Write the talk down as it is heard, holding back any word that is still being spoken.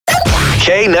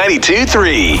K92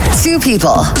 3. Two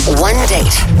people, one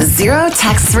date, zero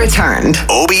texts returned.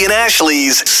 Obie and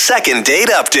Ashley's second date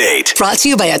update. Brought to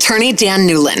you by attorney Dan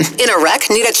Newlin. In a wreck,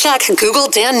 need a check, Google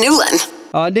Dan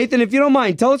Newlin. Nathan, if you don't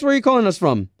mind, tell us where you're calling us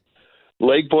from.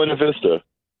 Lake Buena Vista.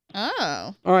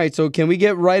 Oh. All right, so can we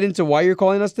get right into why you're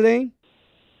calling us today?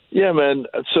 Yeah, man.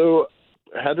 So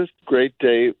I had this great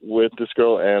date with this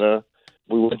girl, Anna.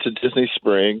 We went to Disney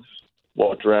Springs,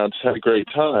 walked around, just had a great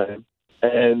time.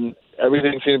 And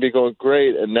everything seemed to be going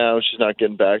great. And now she's not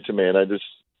getting back to me. And I just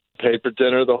paid for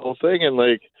dinner, the whole thing. And,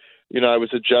 I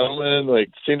was a gentleman.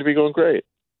 Seemed to be going great.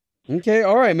 Okay,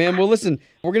 all right, man. Well, listen,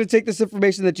 we're going to take this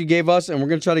information that you gave us, and we're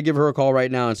going to try to give her a call right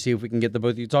now and see if we can get the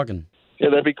both of you talking. Yeah,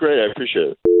 that'd be great. I appreciate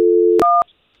it.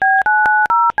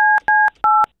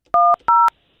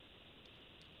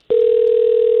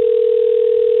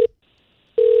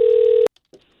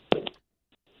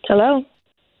 Hello?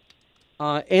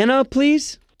 Anna,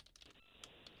 please?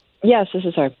 Yes, this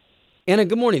is her. Anna,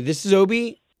 good morning. This is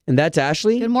Obie, and that's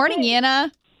Ashley. Good morning,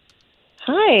 Anna.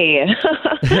 Hi.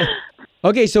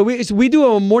 Okay, so we do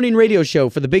a morning radio show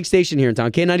for the big station here in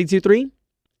town, K92.3.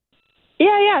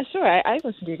 Yeah, sure. I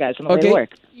listen to you guys on the way to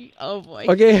work. Oh, boy.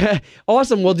 Okay,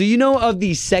 awesome. Well, do you know of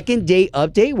the second date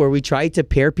update where we try to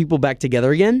pair people back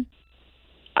together again?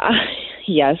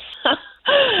 Yes.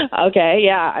 Okay,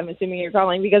 yeah. I'm assuming you're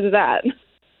calling because of that.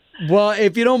 Well,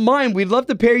 if you don't mind, we'd love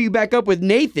to pair you back up with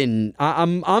Nathan.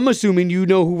 I'm assuming you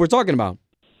know who we're talking about.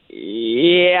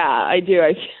 Yeah, I do.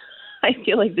 I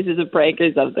feel like this is a prank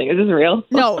or something. Is this real?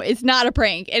 No, it's not a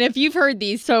prank. And if you've heard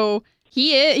these, so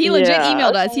he legit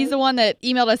emailed us. He's the one that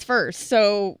emailed us first.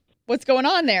 So what's going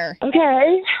on there?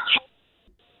 Okay.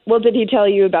 Well, did he tell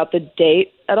you about the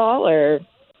date at all, or?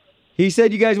 He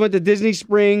said you guys went to Disney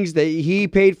Springs, that he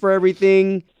paid for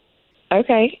everything.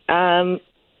 Okay.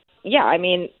 Yeah, I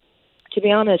mean, to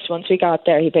be honest, once we got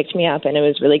there, he picked me up, and it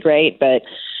was really great, but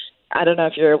I don't know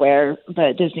if you're aware,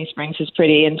 but Disney Springs is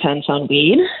pretty intense on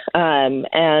weed,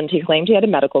 and he claimed he had a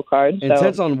medical card.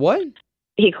 Intense on what?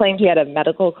 He claimed he had a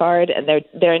medical card, and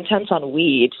they're intense on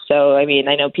weed. So, I mean,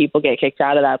 I know people get kicked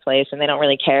out of that place, and they don't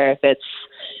really care if it's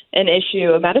an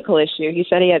issue, a medical issue. He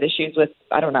said he had issues with,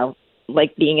 I don't know,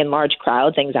 like being in large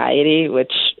crowds, anxiety,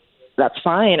 which that's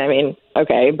fine. I mean,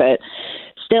 okay, but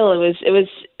still, it was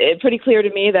pretty clear to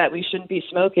me that we shouldn't be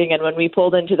smoking. And when we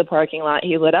pulled into the parking lot,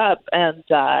 he lit up, and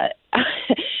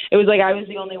it was like I was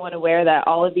the only one aware that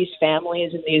all of these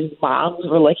families and these moms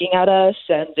were looking at us,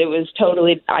 and it was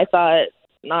totally, I thought,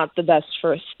 not the best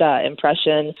first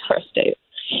date.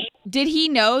 Did he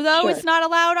know, though, Sure. It's not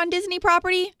allowed on Disney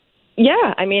property?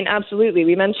 Yeah, I mean, absolutely.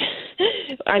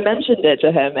 I mentioned it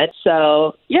to him, and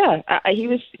so yeah, he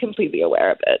was completely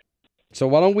aware of it. So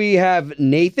why don't we have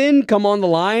Nathan come on the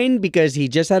line, because he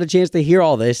just had a chance to hear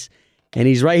all this, and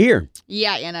he's right here.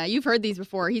 Yeah, Anna, you've heard these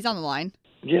before. He's on the line.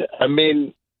 Yeah, I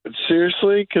mean,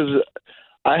 seriously, because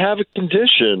I have a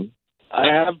condition. I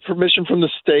have permission from the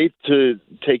state to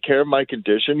take care of my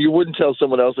condition. You wouldn't tell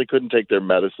someone else they couldn't take their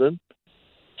medicine.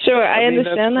 Sure, I mean,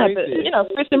 understand that, that's crazy.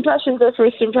 but, first impressions are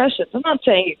first impressions. I'm not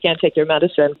saying you can't take your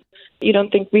medicine. You don't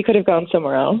think we could have gone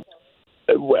somewhere else?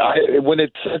 When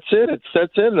it sets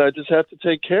in, and I just have to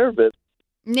take care of it.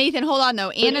 Nathan, hold on,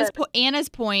 though. Anna's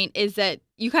point is that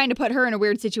you kind of put her in a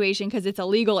weird situation because it's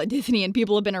illegal at Disney and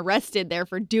people have been arrested there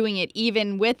for doing it,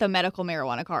 even with a medical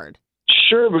marijuana card.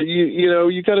 Sure, but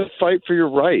you got to fight for your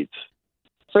rights.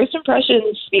 First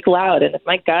impressions speak loud, and if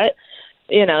my gut,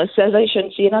 says I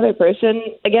shouldn't see another person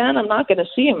again, I'm not going to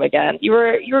see him again. You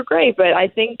were great, but I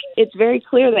think it's very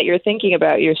clear that you're thinking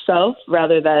about yourself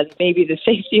rather than maybe the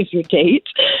safety of your date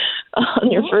on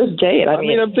your first date. I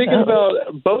mean, I'm thinking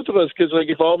about both of us, because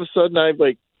if all of a sudden I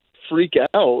freak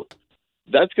out,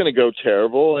 that's going to go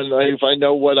terrible. And if I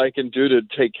know what I can do to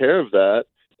take care of that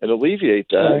and alleviate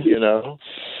that,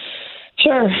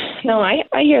 Sure. No, I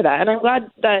hear that. And I'm glad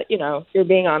that, you're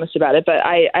being honest about it. But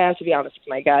I have to be honest with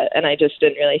my gut. And I just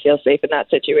didn't really feel safe in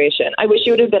that situation. I wish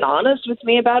you would have been honest with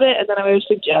me about it. And then I would have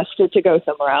suggested to go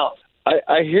somewhere else.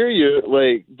 I hear you,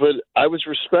 but I was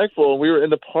respectful. And we were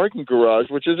in the parking garage,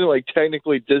 which isn't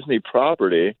technically Disney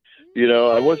property.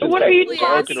 I wasn't. What are you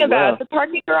talking about? The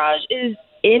parking garage is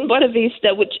in Buena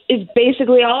Vista, which is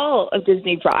basically all of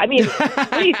Disney I mean,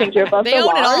 what do you think? You're above They the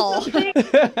own it law all. or something?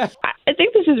 I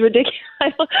think this is ridiculous.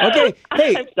 Okay,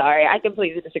 hey. I'm sorry. I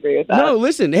completely disagree with that. No,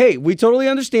 listen, hey, we totally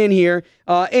understand here.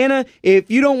 Anna,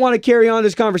 if you don't want to carry on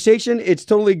this conversation, it's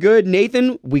totally good.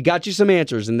 Nathan, we got you some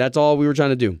answers, and that's all we were trying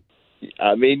to do.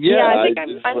 I mean, I think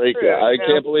I'm through, I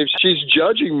can't believe she's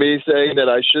judging me, saying that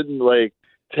I shouldn't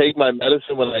take my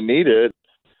medicine when I need it.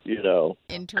 you know.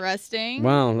 Interesting.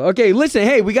 Wow. Okay, listen,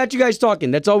 hey, we got you guys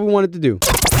talking. That's all we wanted to do.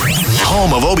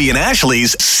 Home of Obie and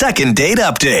Ashley's second date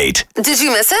update. Did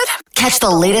you miss it? Catch the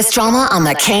latest drama on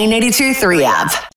the K82-3 app.